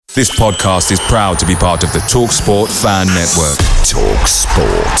This podcast is proud to be part of the TalkSport Fan Network.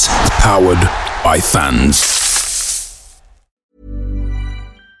 TalkSport. Powered by fans.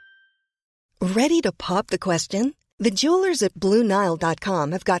 Ready to pop the question? The jewelers at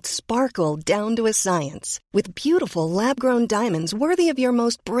BlueNile.com have got sparkle down to a science with beautiful lab-grown diamonds worthy of your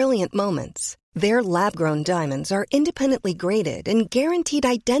most brilliant moments. Their lab-grown diamonds are independently graded and guaranteed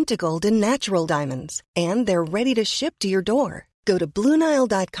identical to natural diamonds. And they're ready to ship to your door. Go to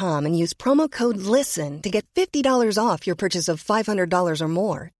BlueNile.com and use promo code LISTEN to get $50 off your purchase of $500 or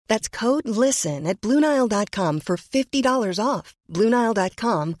more. That's code LISTEN at BlueNile.com for $50 off.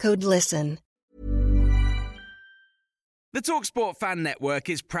 BlueNile.com, code LISTEN. The TalkSport Fan Network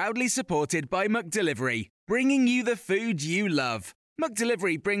is proudly supported by McDelivery, bringing you the food you love.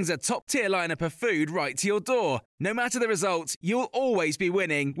 McDelivery brings a top-tier lineup of food right to your door. No matter the result, you'll always be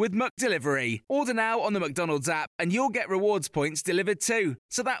winning with McDelivery. Order now on the McDonald's app and you'll get rewards points delivered too.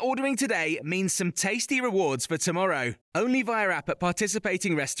 So that ordering today means some tasty rewards for tomorrow. Only via app at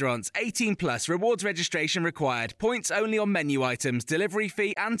participating restaurants. 18 plus. Rewards registration required. Points only on menu items. Delivery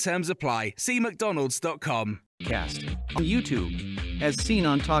fee and terms apply. See mcdonalds.com. Cast on YouTube, as seen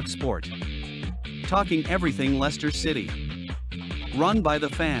on TalkSport. Talking everything Leicester City. Run by the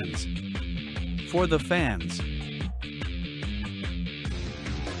fans. For the fans.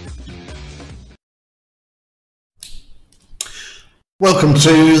 Welcome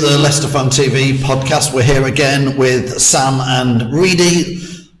to the Leicester Fan TV podcast. We're here again with Sam and Reedy.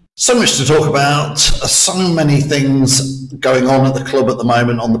 So much to talk about. So many things going on at the club at the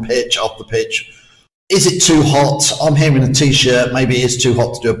moment, on the pitch, off the pitch. Is it too hot? I'm here in a t-shirt. Maybe it is too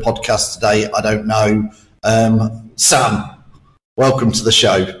hot to do a podcast today. I don't know. Sam, welcome to the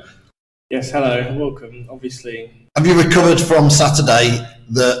show. Yes, hello. Welcome, obviously. Have you recovered from Saturday,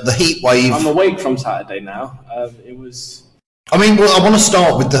 the heat wave? I'm awake from Saturday now. It was... I mean, well, I want to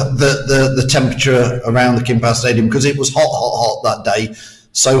start with the temperature around the King Power Stadium because it was hot that day.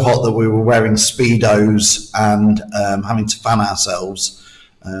 So hot that we were wearing Speedos and having to fan ourselves.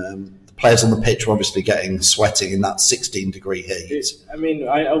 Players on the pitch were obviously sweating in that 16-degree heat.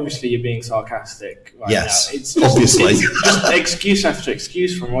 Obviously you're being sarcastic right yes, now. It's obviously. It's just excuse after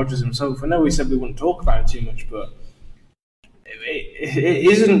excuse from Rodgers himself. I know we said we wouldn't talk about him too much, but it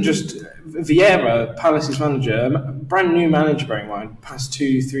isn't just Vieira, Palace's manager, brand new manager, bearing in mind, past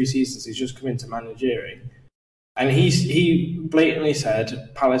 2-3 seasons, he's just come into managering. And he blatantly said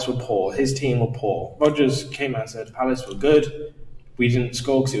Palace were poor, his team were poor. Rodgers came out and said Palace were good. We didn't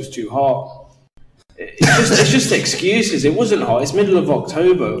score because it was too hot. It's just excuses. It wasn't hot. It's middle of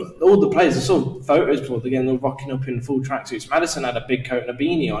October. All the players, I saw photos before the game, they're rocking up in full tracksuits. Madison had a big coat and a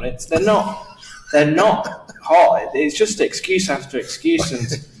beanie on it. They're not hot. It's just excuse after excuse. And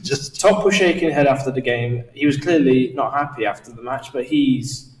just Top was shaking his head after the game. He was clearly not happy after the match, but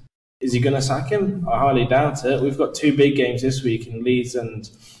is he going to sack him? I highly doubt it. We've got 2 big games this week in Leeds and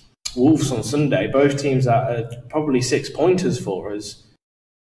Wolves on Sunday. Both teams are probably 6-pointers for us.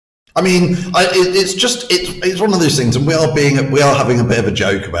 I mean, it's one of those things, and we are having a bit of a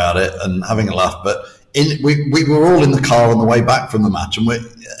joke about it and having a laugh. But we were all in the car on the way back from the match, and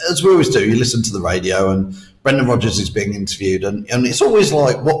as we always do, you listen to the radio, and Brendan Rodgers is being interviewed, and it's always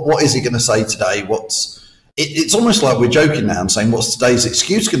like, what is he going to say today? It's almost like we're joking now and saying, what's today's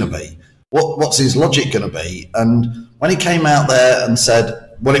excuse going to be? What's his logic going to be? And when he came out there and said,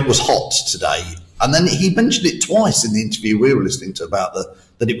 well, it was hot today. And then he mentioned it twice in the interview we were listening to about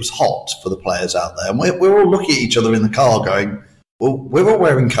that it was hot for the players out there. And we're all looking at each other in the car going, well, we're all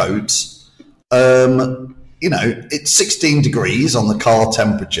wearing coats. It's 16 degrees on the car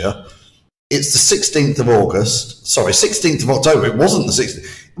temperature. It's the 16th of August. Sorry, 16th of October. It wasn't the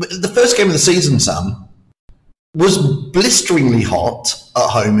 16th. The first game of the season, Sam, was blisteringly hot at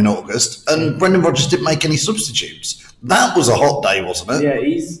home in August, and Brendan Rodgers didn't make any substitutes. That was a hot day, wasn't it? Yeah,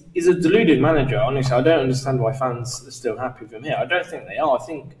 he's a deluded manager. Honestly, I don't understand why fans are still happy with him here. I don't think they are. I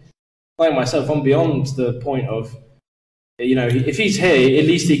think, like myself, I'm beyond the point of, if he's here, at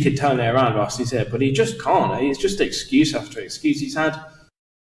least he could turn it around whilst he's here. But he just can't. It's just excuse after excuse. He's had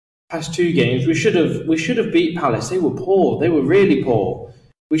past 2 games. We should have beat Palace. They were poor. They were really poor.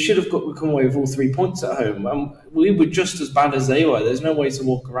 We should have come away with all 3 points at home. And we were just as bad as they were. There's no way to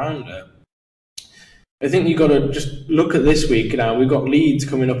walk around it. I think you've got to just look at this week now. We've got Leeds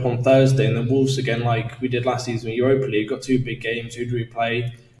coming up on Thursday and then Wolves again like we did last season in Europa League. We've got 2 big games. Who do we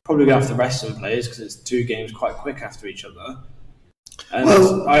play? Probably going to have to rest some players because it's 2 games quite quick after each other. And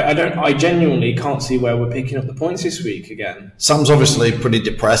I genuinely can't see where we're picking up the points this week again. Sam's obviously pretty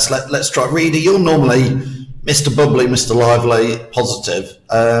depressed. Let's try. Reedy, you're normally Mr. Bubbly, Mr. Lively, positive.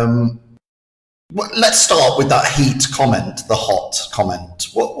 Well, let's start with that heat comment, the hot comment.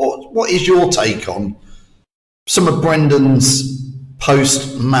 What is your take on some of Brendan's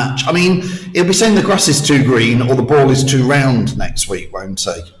post-match? I mean, he'll be saying the grass is too green or the ball is too round next week, won't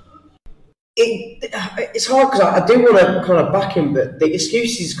he? It's hard because I do want to kind of back him, but the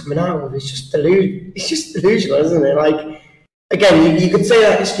excuses coming out of it, it's just delusional, isn't it? Like, again, you could say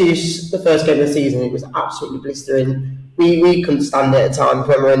that excuse the first game of the season, it was absolutely blistering. We couldn't stand it at times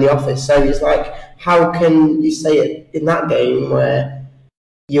when we were in the office. So it's like, how can you say it in that game where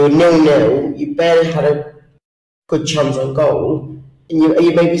you're 0-0, you barely had a good chance on goal, and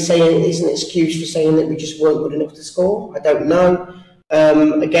you may be saying it's an excuse for saying that we just weren't good enough to score? I don't know.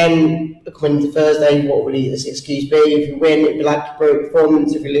 Again, coming into Thursday, what would this excuse be? If we win, it'd be like a great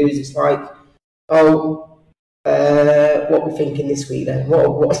performance. If we lose, it's like, what are we thinking this week then?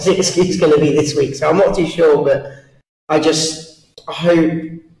 What's the excuse going to be this week? So I'm not too sure, but I hope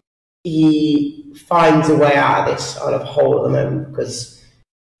he finds a way out of this out of hole at the moment, because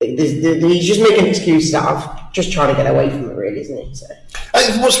he's just making excuses out of just trying to get away from it, really, isn't he? So.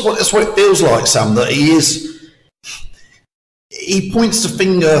 That's what it feels like, Sam, that he points the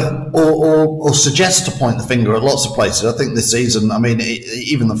finger or suggests to point the finger at lots of places. I think this season, I mean,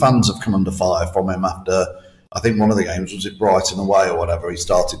 even the fans have come under fire from him after, I think one of the games, was it Brighton away or whatever, he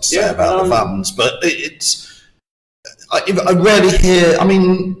started to say about the fans. But I rarely hear, I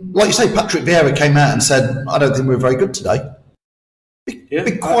mean, like you say, Patrick Vieira came out and said, I don't think we're very good today. It'd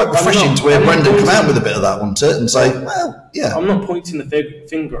be quite refreshing to hear Brendan come out with a bit of that, wouldn't it? And say, well, yeah. I'm not pointing the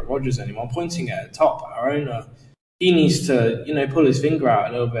finger at Rodgers anymore. I'm pointing it at top, our owner. He needs to, pull his finger out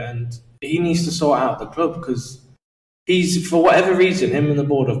a little bit, and he needs to sort out the club, because he's, for whatever reason, him and the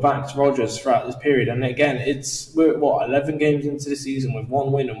board have backed Rodgers throughout this period. And again, we're 11 games into the season with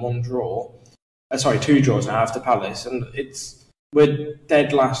 1 win and 1 draw. 2 draws now after Palace, and we're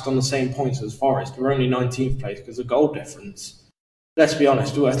dead last on the same points as Forest. We're only 19th place because of goal difference. Let's be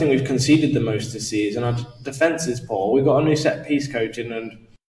honest, I think we've conceded the most this season. Our defence is poor. We've got a new set-piece coaching, and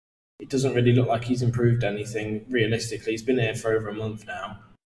it doesn't really look like he's improved anything realistically. He's been here for over a month now.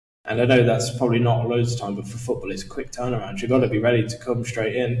 And I know that's probably not loads of time, but for football, it's a quick turnaround. You've got to be ready to come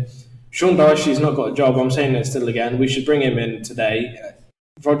straight in. Sean Dyche's not got a job. I'm saying it still again. We should bring him in today.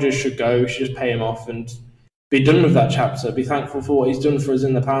 Rodgers should go. We should just pay him off and be done with that chapter. Be thankful for what he's done for us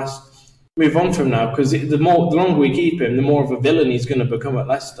in the past. Move on from now, because the longer we keep him, the more of a villain he's going to become at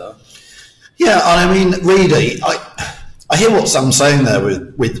Leicester. Yeah, I mean, really, I hear what Sam's saying there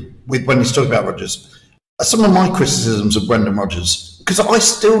with when he's talking about Rodgers. Some of my criticisms of Brendan Rodgers, because I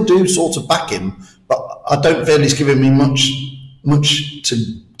still do sort of back him, but I don't feel he's giving me much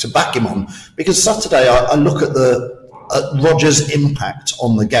to back him on. Because Saturday I look at Rodgers' impact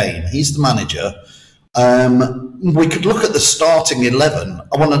on the game. He's the manager. We could look at the starting 11.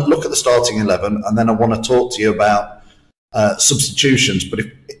 I want to look at the starting 11, and then I want to talk to you about substitutions. But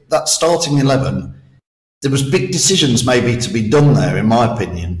if that starting 11, there was big decisions maybe to be done there, in my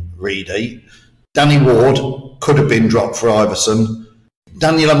opinion, Reedy. Danny Ward could have been dropped for Iverson.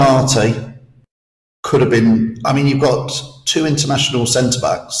 Daniel Amate could have been... I mean, you've got 2 international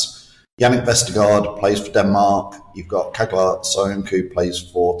centre-backs. Yannick Vestergaard plays for Denmark. You've got Kaglar Soyuncu, who plays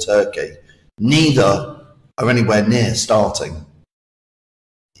for Turkey. Neither are anywhere near starting.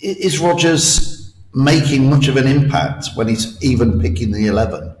 Is Rodgers making much of an impact when he's even picking the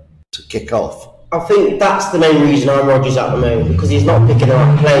 11 to kick off? I think that's the main reason I'm Rodgers at the moment, because he's not picking the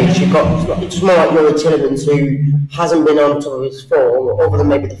right players. It's more like Youri Tielemans, who hasn't been on top of his form, other than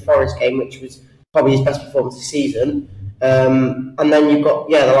maybe the Forest game, which was probably his best performance this season. And then you've got,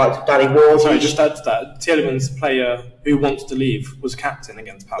 the likes of Danny Ward. Sorry, just add to that. Tielemans, player who wants to leave, was captain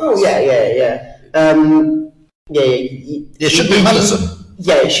against Palace. Oh, yeah. It should be Maddison.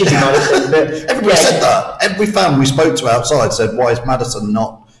 Yeah, it should be Maddison. But everybody said that. Every fan we spoke to outside said, why is Maddison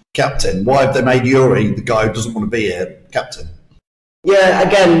not captain? Why have they made Youri, the guy who doesn't want to be here, captain? Yeah,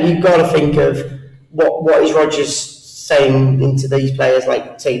 again, you've got to think of what is Rodgers saying into these players,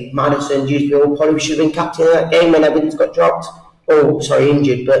 like, say, Maddison, Dewsbury, probably should have been captain in that game when Evans got dropped,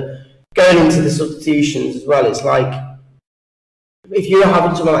 injured. But going into the substitutions as well, it's like, if you're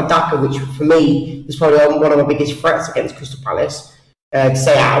having someone like Daka, which for me is probably one of the biggest threats against Crystal Palace, to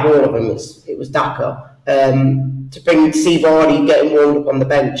say out of all of them, it was Daka. To see Vardy getting warmed up on the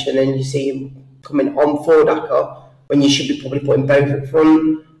bench, and then you see him coming on for Daka when you should be probably putting both up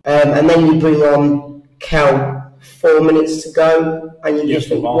front, and then you bring on Kel 4 minutes to go, and you just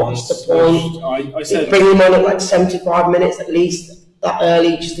think, what's the point? I said, bring him on at like 75 minutes at least that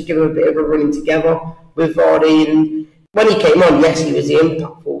early, just to give him a bit of a running together with Vardy. And when he came on, yes, he was the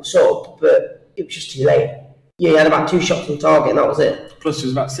impactful sub, but it was just too late. Yeah, he had about 2 shots on target, and that was it. Plus, it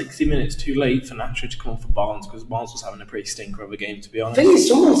was about 60 minutes too late for Nacho to come on for Barnes, because Barnes was having a pretty stinker of a game, to be honest. I think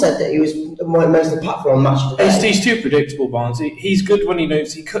someone said that he was the most impactful on match of the day. He's too predictable, Barnes. He's good when he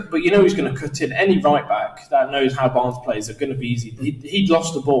knows he cut, but you know he's going to cut in. Any right back that knows how Barnes plays are going to be easy. He'd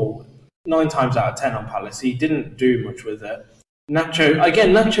lost the ball 9 times out of 10 on Palace. He didn't do much with it.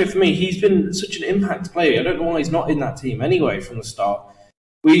 Nacho for me, he's been such an impact player. I don't know why he's not in that team anyway from the start.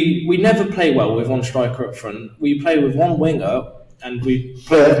 We never play well with one striker up front. We play with one winger, and we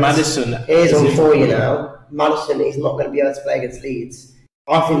play with Maddison. Here's on for you now. Maddison is not going to be able to play against Leeds.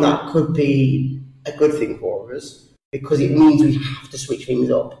 I think that could be a good thing for us, because it means we have to switch things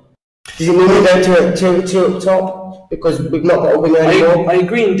up. Does it mean we go to two up top because we've not got a winger anymore? I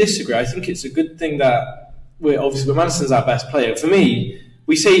agree and disagree. I think it's a good thing that Maddison's our best player. For me,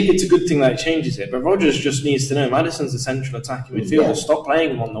 we say it's a good thing that it changes it, but Rodgers just needs to know Maddison's a central attacking midfielder. Yeah. Stop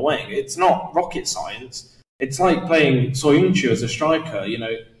playing him on the wing. It's not rocket science. It's like playing Soyuncu as a striker. You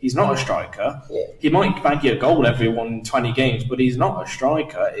know, he's not a striker. Yeah. He might bag you a goal every 120 games, but he's not a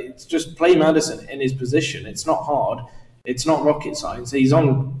striker. It's just play Maddison in his position. It's not hard. It's not rocket science. He's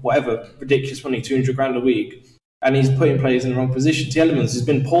on whatever ridiculous money, 200 grand a week, and he's putting players in the wrong position. Tielemans has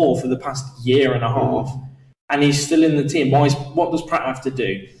been poor for the past year and a half, and he's still in the team. What does Pratt have to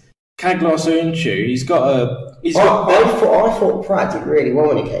do? Kaglar Soyuncu, he's got a... I thought Pratt did really well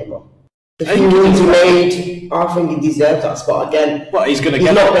when he came on. The few wins he made, I think he deserved that spot again. Well, he's not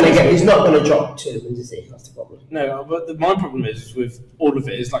going to drop 2 wins, is he? That's the problem. No, but my problem is with all of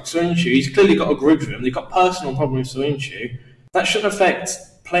it is like Soyuncu. He's clearly got a grudge with him. They've got personal problems with Soyuncu. That shouldn't affect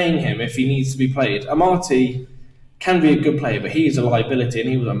playing him if he needs to be played. Amati can be a good player, but he's a liability, and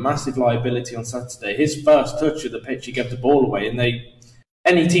he was a massive liability on Saturday. His first touch of the pitch, he gave the ball away, and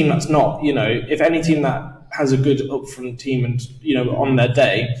any team that's not, if any team that has a good upfront team and, on their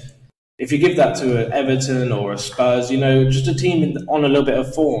day, if you give that to an Everton or a Spurs, just a team on a little bit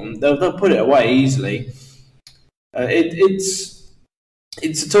of form, they'll put it away easily. It's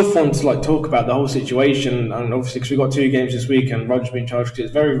a tough one to talk about the whole situation, and obviously because we've got 2 games this week and Rodgers being charged, because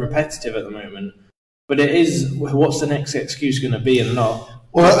it's very repetitive at the moment. But it is, what's the next excuse going to be and not?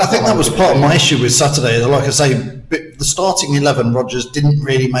 Well, I think that was part of my issue with Saturday. Like I say, the starting 11, Rodgers didn't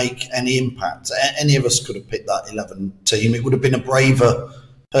really make any impact. Any of us could have picked that 11 team. It would have been a braver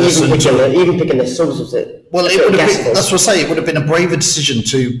person. Even picking the subs, was it? Well, it would have been, that's what I say. It would have been a braver decision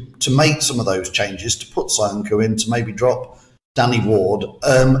to make some of those changes, to put Soyuncu in, to maybe drop Danny Ward.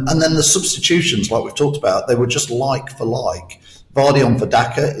 And then the substitutions, like we've talked about, they were just like for like. Vardy on for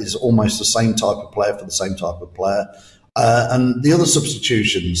Daka is almost the same type of player for the same type of player. And the other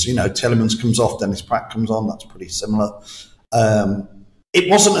substitutions, Tielemans comes off, Dennis Pratt comes on, that's pretty similar. It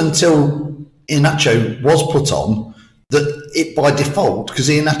wasn't until Iheanacho was put on that it by default, because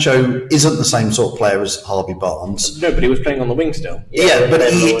Iheanacho isn't the same sort of player as Harvey Barnes. No, but he was playing on the wing still. Yeah,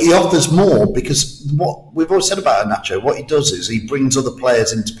 but he offers more, because what we've always said about Iheanacho, what he does is he brings other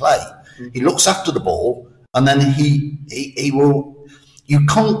players into play. He looks after the ball, and then he will... You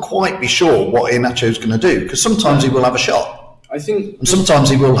can't quite be sure what Iheanacho's going to do, because sometimes he will have a shot. I think... And sometimes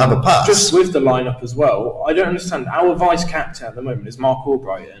he will have a pass. Just with the lineup as well, I don't understand. Our vice-captain at the moment is Mark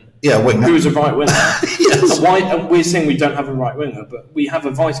Albrighton. Yeah, winger. Who's a right winger. Yes. And we're saying we don't have a right winger, but we have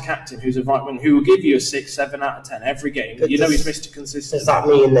a vice-captain who's a right winger who will give you a 6, 7 out of 10 every game. But he's Mr. Consistent. Does that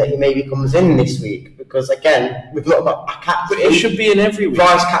mean that he maybe comes in this week? Because, again, we've not got a captain. But he should be in every week.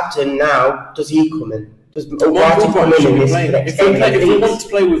 Vice-captain now, does he come in? Does Albrighton come in if we want to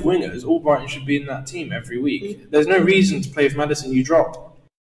play with wingers, Albrighton should be in that team every week. There's no reason to play with Maddison. You drop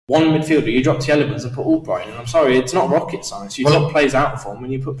one midfielder, you drop Tielemans and put Albrighton in. I'm sorry, it's not rocket science. You drop players out of form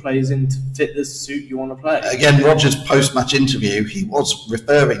and you put players in to fit the suit you want to play. Again, Rodgers' post-match interview, he was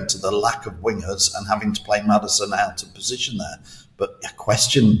referring to the lack of wingers and having to play Maddison out of position there. But a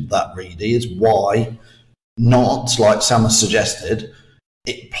question that really is why not, like Sam has suggested,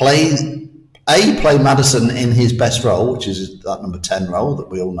 play Maddison in his best role, which is that number 10 role that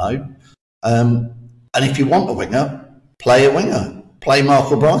we all know. And if you want a winger, play a winger. Play Mark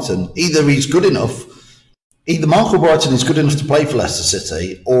Albrighton. Either Mark Albrighton is good enough to play for Leicester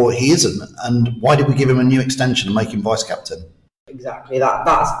City, or he isn't. And why did we give him a new extension and make him vice-captain? Exactly.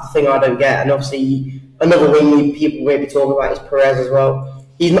 That's the thing I don't get. And obviously, another wing people will be talking about is Perez as well.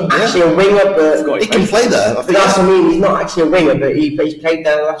 He's not actually a winger, but... He can play there. But that's what I mean. He's not actually a winger, but he's played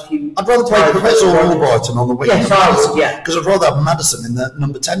there the last few... I'd rather play Perez or Albrighton on the wing. Yes, I would, yeah. Because I'd rather have Maddison in the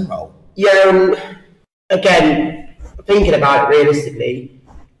number 10 role. Yeah, again, thinking about it realistically,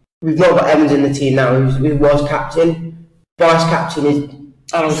 we've not got Evans in the team now, who was captain. Vice-captain is...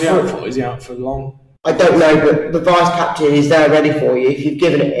 How long is he out for? Is he out for long? I don't know, but the vice captain is there ready for you. If you've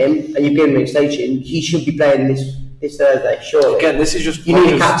given it him and you've given him extension, he should be playing this Thursday, surely. Again, this is just you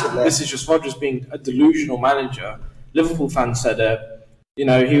Rodgers, need a captain there. This is just Rodgers being a delusional manager. Liverpool fans said, he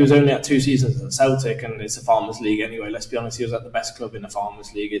was only at 2 seasons at Celtic, and it's a Farmers League anyway. Let's be honest, he was at the best club in the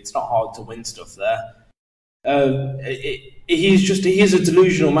Farmers League. It's not hard to win stuff there. He's a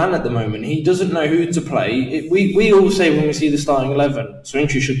delusional man at the moment. He doesn't know who to play. We all say when we see the starting 11,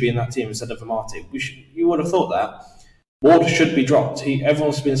 Soyuncu should be in that team instead of Amati. You would have thought that. Ward should be dropped.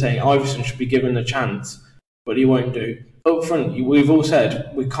 Everyone's been saying Iverson should be given a chance, but he won't do. Up front, we've all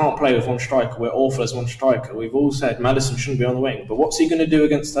said we can't play with one striker. We're awful as one striker. We've all said Maddison shouldn't be on the wing. But what's he going to do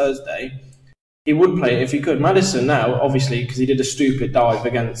against Thursday? He would play it if he could. Maddison now, obviously, because he did a stupid dive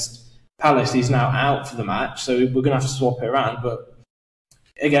against Palace, he's now out for the match, so we're going to have to swap it around. But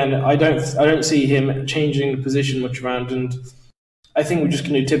again, I don't see him changing the position much around, and I think we're just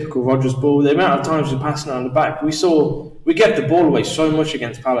going to do typical Rodgers ball. The amount of times we're passing around the back, we gave the ball away so much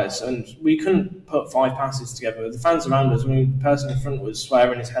against Palace, and we couldn't put 5 passes together. The fans around us, the person in front was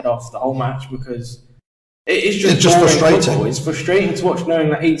swearing his head off the whole match because it's just frustrating. Football. It's frustrating to watch, knowing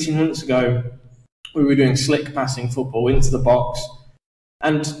that 18 months ago we were doing slick passing football into the box.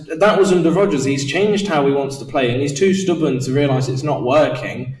 And that was under Rodgers. He's changed how he wants to play, and he's too stubborn to realise it's not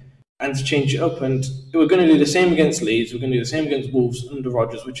working and to change it up. And we're going to do the same against Leeds. We're going to do the same against Wolves under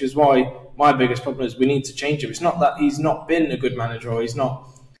Rodgers, which is why my biggest problem is we need to change him. It's not that he's not been a good manager or he's not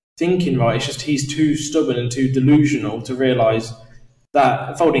thinking right. It's just he's too stubborn and too delusional to realise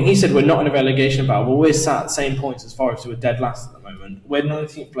that folding. He said we're not in a relegation battle. Well, we're sat at the same points as Forest, who are dead last at the moment. We're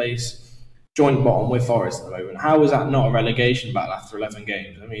 19th place. Joint bottom with Forest at the moment. How is that not a relegation battle after 11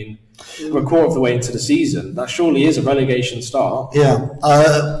 games? I mean, we're a quarter of the way into the season. That surely is a relegation start. Yeah.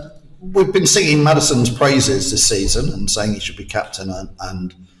 We've been singing Maddison's praises this season and saying he should be captain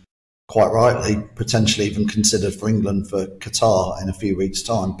and quite rightly, potentially even considered for England for Qatar in a few weeks'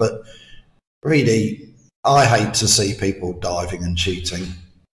 time. But really, I hate to see people diving and cheating.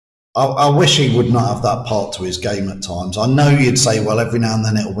 I wish he would not have that part to his game at times. I know you'd say, well, every now and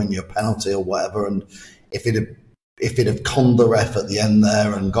then it'll win you a penalty or whatever, and if it had conned the ref at the end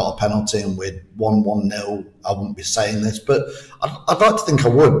there and got a penalty and we'd won 1-0, I wouldn't be saying this, but I'd like to think I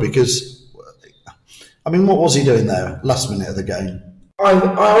would, because, I mean, what was he doing there last minute of the game? I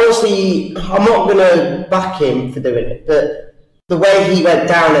honestly, I'm not going to back him for doing it, but the way he went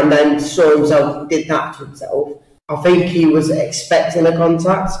down and then saw himself, did that to himself, I think he was expecting a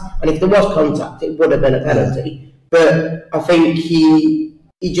contact, and if there was contact, it would have been a penalty. But I think he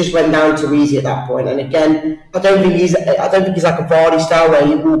just went down too easy at that point. And again, I don't think he's like a Vardy style where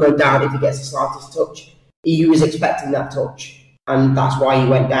he will go down if he gets the slightest touch. He was expecting that touch, and that's why he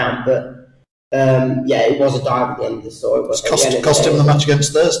went down. But it was a dive at the end of the story. But It's cost him the match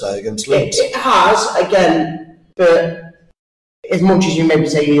against Thursday against Leeds. It has again, but as much as you maybe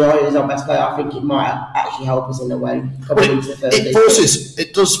say he's our best player, I think it might actually help us in a way.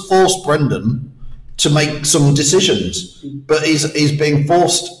 It does force Brendan to make some decisions, but he's being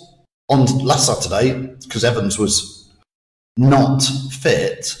forced on last Saturday because Evans was not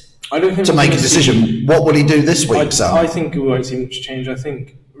fit to make a decision. What will he do this week, Sam? I think we won't see much change. I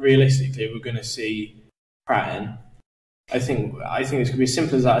think realistically we're going to see Pratt in. I think it's going to be as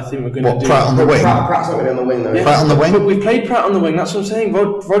simple as that. I think we're going to do Pratt on the wing. Pratt's not going to be on the wing though. Yeah. Pratt on the wing. But we've played Pratt on the wing. That's what I'm saying.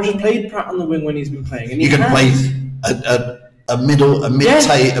 Rodgers played Pratt on the wing when he's been playing. And you're going to play a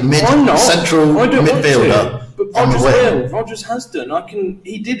central midfielder. But Rodgers has done.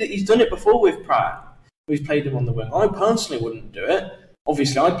 He's done it before with Pratt. We've played him on the wing. I personally wouldn't do it.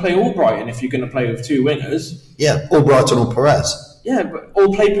 Obviously, I'd play Albrighton if you're going to play with 2 wingers. Yeah, Albrighton or Perez. Yeah, or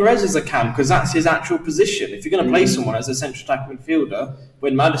play Perez as a cam, because that's his actual position. If you're going to play someone as a central attacking midfielder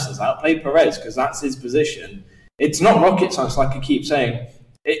when Maddison's out, play Perez, because that's his position. It's not rocket science, like I keep saying.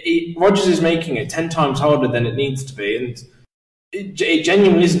 Rodgers is making it 10 times harder than it needs to be, and it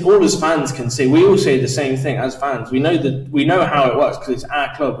genuinely isn't. All as fans can see, we all say the same thing as fans. We know how it works because it's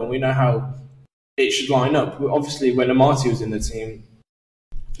our club, and we know how it should line up. Obviously, when Amati was in the team,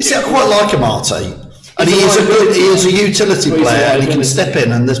 you see, I quite like Amati. And he is a utility player, and he can step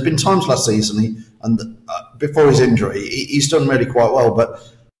in. And there's been times last season, before his injury, he's done really quite well. But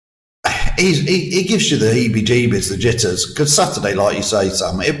he gives you the heebie-jeebies, the jitters. Because Saturday, like you say,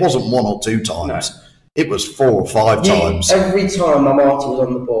 Sam, it wasn't 1 or 2 times. No. It was 4 or 5 times. Every time Amati was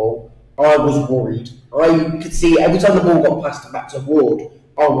on the ball, I was worried. I could see every time the ball got passed back to Ward,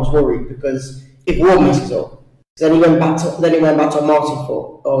 I was worried because if Ward messes up, then he went back to Martin's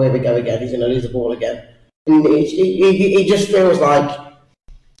foot. Oh, here we go again. He's going to lose the ball again. And it just feels like...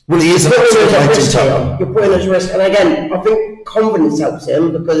 Well, he is you're putting us at risk. And again, I think confidence helps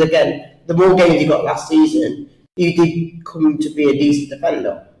him because, again, the more games you got last season, you did come to be a decent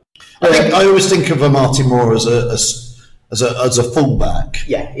defender. I always think of Amati Moore as a fullback.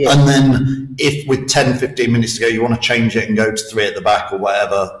 Yeah. And then if with 10, 15 minutes to go, you want to change it and go to 3 at the back or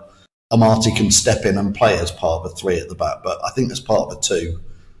whatever, Amati can step in and play as part of a 3 at the back. But I think as part of a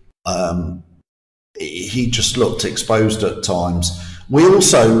 2, he just looked exposed at times. We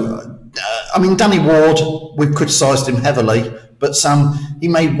also, Danny Ward, we've criticised him heavily, but Sam, he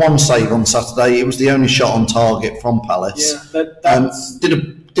made 1 save on Saturday. It was the only shot on target from Palace. Yeah,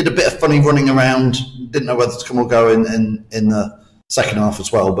 did a bit of funny running around. Didn't know whether to come or go in the second half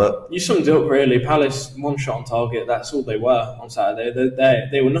as well. But you summed it up really. Palace 1 shot on target. That's all they were on Saturday.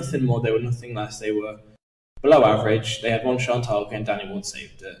 They were nothing more. They were nothing less. They were below average. They had 1 shot on target, and Danny Ward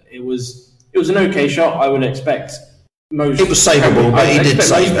saved it. It was an okay shot. I would expect most. It was savable, but he did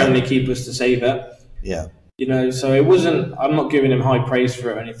save it. Most Premier League keepers to save it. Yeah. So it wasn't. I'm not giving him high praise for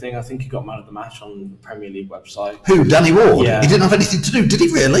it or anything. I think he got man of the match on the Premier League website. Who? Danny Ward? Yeah. He didn't have anything to do, did he?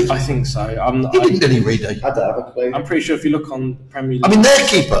 Really? I think so. He didn't, did he? Really? I don't have a clue. I'm pretty sure if you look on Premier League,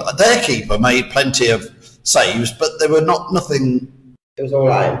 their keeper made plenty of saves, but they were nothing. It was all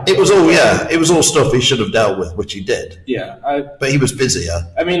right. It was all stuff he should have dealt with, which he did. Yeah, but he was busier.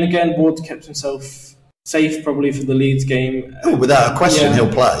 Again, Ward kept himself safe probably for the Leeds game. Oh, without a question,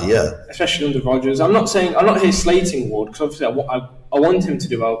 he'll play. Yeah, especially under Rodgers. I'm not here slating Ward because obviously I want him to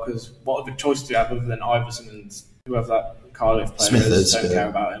do well because what other choice do you have other than Iverson and whoever that Cardiff player Smithers, don't care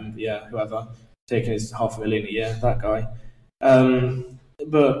about him. Yeah, whoever taking his $500,000 a year, that guy.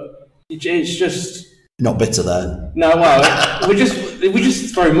 But it's just not bitter there. No, well, we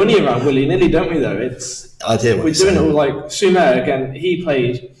just throw money around willy nilly, don't we? Though we're doing it all like Soumer again. He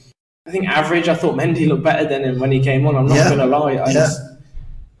played. I think average. I thought Mendy looked better than him when he came on. I'm not going to lie.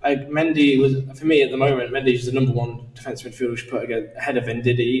 Mendy was, for me at the moment, Mendy is the number 1 defensive midfielder we should put ahead of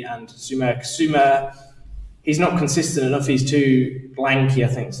Ndidi and Soumer. Soumer, he's not consistent enough. He's too lanky, I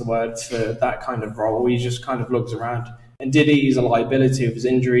think is the word, for that kind of role. He just kind of lugs around. Ndidi is a liability of his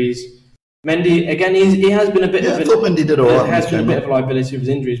injuries. Mendy, again, he has been a bit of I thought Mendy did all right. Has been a bit of a liability of his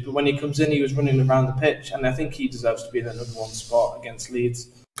injuries, but when he comes in, he was running around the pitch, and I think he deserves to be in that number 1 spot against Leeds.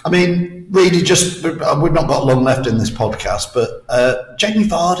 Really, we've not got long left in this podcast, but Jamie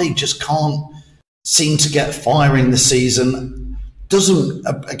Vardy just can't seem to get firing this season. Doesn't,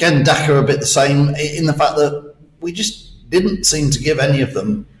 again, Daka a bit the same in the fact that we just didn't seem to give any of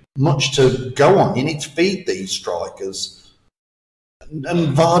them much to go on. You need to feed these strikers.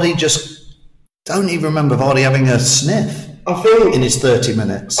 And Vardy just, don't even remember Vardy having a sniff in his 30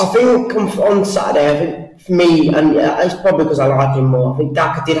 minutes. I think on Saturday, I think, for me, and it's probably because I like him more, I think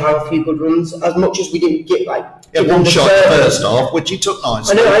Daka did have a few good runs, as much as we didn't get one shot in the first half, which he took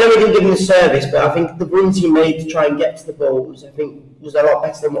nicely. I know we didn't give him the service, but I think the runs he made to try and get to the goals, I think, was a lot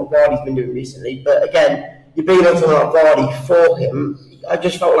better than what Vardy's been doing recently. But again, you're bringing on someone like Vardy for him. I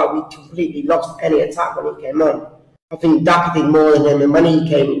just felt like we completely lost any attack when he came on. I think Daka did more than him, and when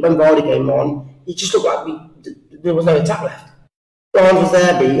Vardy came on, it just looked like there was no attack left. Barnes was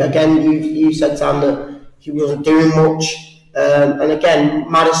there, but again, you said, Sam, that he wasn't doing much. And again,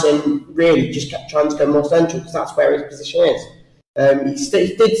 Maddison really just kept trying to go more central because that's where his position is.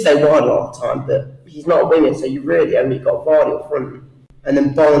 He did stay wide a lot of the time, but he's not a winger, so you really only got Vardy up front. And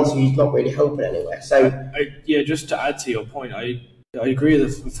then Barnes, who's not really helping anywhere. So just to add to your point, I agree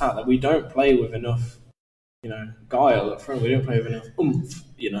with the fact that we don't play with enough, guile up front. We don't play with enough oomph.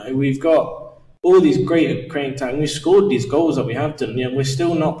 We've got all these great creating time. We've scored these goals that we have done. We're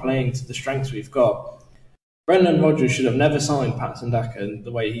still not playing to the strengths we've got. Brendan Rodgers should have never signed Patson Daka and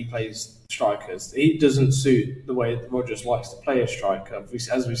the way he plays strikers. He doesn't suit the way Rodgers likes to play a striker.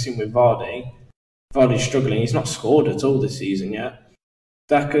 As we've seen with Vardy, Vardy's struggling. He's not scored at all this season yet.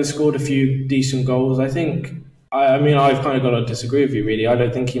 Daka scored a few decent goals. I think, I've kind of got to disagree with you, really. I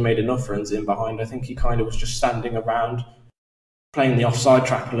don't think he made enough runs in behind. I think he kind of was just standing around, playing the offside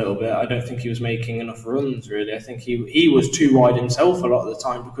track a little bit. I don't think he was making enough runs, really. I think he was too wide himself a lot of the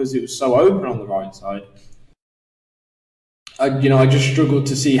time because it was so open on the right side. I just struggled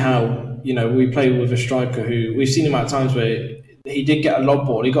to see how, we play with a striker who, we've seen him at times where he did get a lob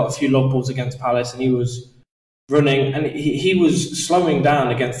ball. He got a few lob balls against Palace and he was running and he was slowing down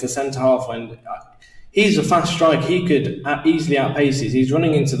against the centre-half. And he's a fast striker. He could easily outpace us. He's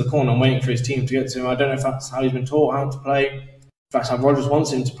running into the corner and waiting for his team to get to him. I don't know if that's how he's been taught how to play. If that's how Rodgers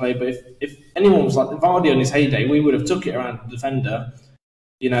wants him to play. But if anyone was like Vardy on his heyday, we would have took it around the defender,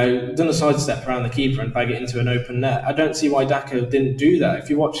 done a sidestep around the keeper and bag it into an open net. I don't see why Daka didn't do that. If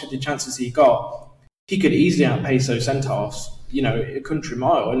you watch the chances he got, he could easily outpace those centre-halves, a country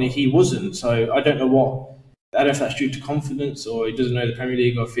mile, and he wasn't. So I don't know what I don't know if that's due to confidence or he doesn't know the Premier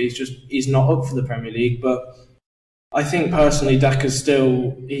League, or if he's not up for the Premier League. But I think personally, Daka's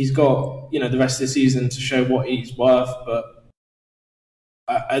he's got the rest of the season to show what he's worth. But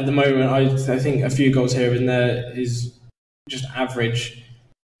at the moment, I think a few goals here and there is just average.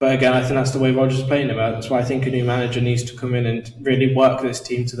 But again, I think that's the way Rodgers is playing about. That's why I think a new manager needs to come in and really work this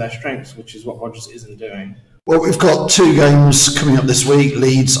team to their strengths, which is what Rodgers isn't doing. Well, we've got 2 games coming up this week.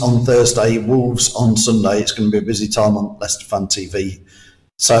 Leeds on Thursday, Wolves on Sunday. It's going to be a busy time on Leicester Fan TV.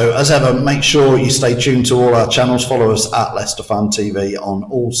 So, as ever, make sure you stay tuned to all our channels. Follow us at Leicester Fan TV on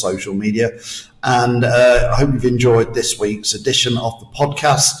all social media. And I hope you've enjoyed this week's edition of the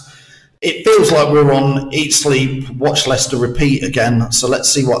podcast. It feels like we're on Eat, Sleep, Watch Leicester, Repeat again. So let's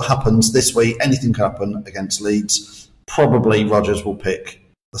see what happens this week. Anything can happen against Leeds. Probably Rodgers will pick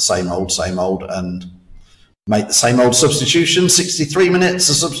the same old, and make the same old substitution. 63 minutes,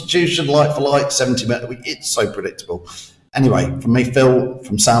 a substitution, like for like, 70 minutes. It's so predictable. Anyway, from me, Phil,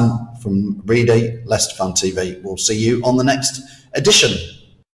 from Sam, from Reedy, Leicester Fan TV. We'll see you on the next edition.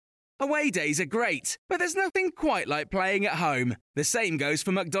 Away days are great, but there's nothing quite like playing at home. The same goes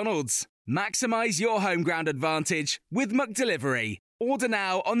for McDonald's. Maximise your home ground advantage with McDelivery. Order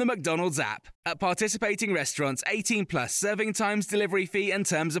now on the McDonald's app. At participating restaurants, 18 plus, serving times, delivery fee and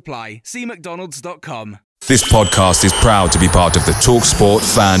terms apply. See mcdonalds.com. This podcast is proud to be part of the TalkSport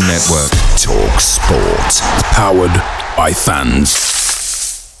Fan Network. TalkSport. Powered by fans.